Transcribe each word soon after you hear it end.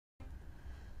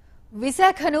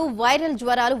విశాఖను వైరల్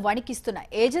జ్వరాలు వణికిస్తున్నాయి.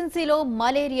 ఏజెన్సీలో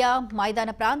మలేరియా,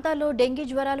 మైదాన ప్రాంతాల్లో డెంగీ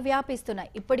జ్వరాలు వ్యాపిస్తున్నాయి.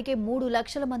 ఇప్పటికే 3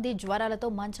 లక్షల మంది జ్వరాలతో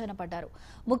మంచాన పడ్డారు.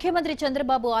 ముఖ్యమంత్రి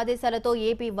చంద్రబాబు ఆదేశాలతో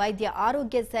ఏపీ వైద్య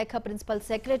ఆరోగ్య శాఖ ప్రిన్సిపల్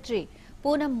సెక్రటరీ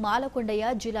పూనం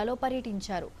మాలకొండయ్య జిల్లాలో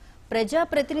పర్యటించారు. ప్రజా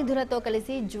ప్రతినిధులతో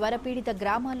కలిసి జ్వరపీడిత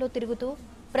గ్రామాల్లో తిరుగుతూ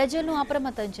ప్రజలను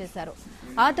అప్రమత్తం చేశారు.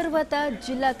 ఆ తర్వాత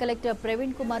జిల్లా కలెక్టర్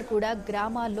ప్రవీణ్ కుమార్ కూడా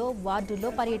గ్రామాల్లో,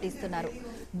 వార్డుల్లో పర్యటిస్తున్నారు.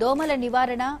 దోమల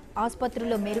నివారణ,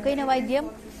 ఆసుపత్రుల్లో మెరుగైన వైద్యం,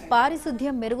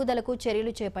 పారిశుద్ధ్యం మెరుగుదలకు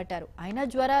చర్యలు చేపట్టారు. అయినా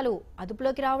జ్వరాలు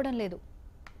అదుపులోకి రావడం లేదు.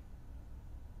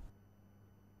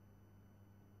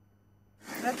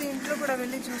 ప్రతి ఇంట్లో కూడా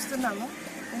వెళ్ళి చూస్తున్నాము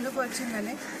ఎందుకు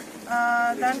వచ్చిందని.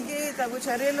 దానికి తగు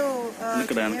చర్యలు,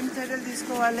 ఏం చర్యలు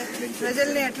తీసుకోవాలి,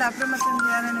 ప్రజల్ని ఎట్లా అప్రమత్తం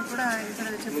చేయాలని కూడా ఇక్కడ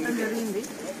చెప్పడం జరిగింది.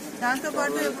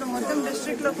 దాంతోపాటు ఇప్పుడు మొత్తం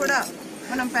డిస్ట్రిక్ట్లో కూడా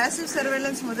మనం ప్యాసివ్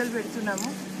సర్వేలెన్స్ మొదలు పెడుతున్నాము.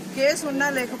 కేసు ఉన్నా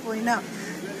లేకపోయినా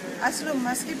అసలు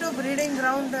మస్కిటో బ్రీడింగ్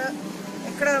గ్రౌండ్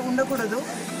ఎక్కడ ఉండకూడదు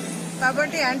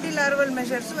కాబట్టి యాంటీ లార్వల్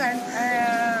మెజర్స్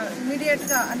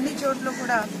ఇమీడియట్గా అన్ని చోట్ల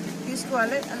కూడా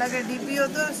తీసుకోవాలి. అలాగే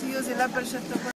డిపిఓతో, సిఓ జిల్లా పరిషత్తో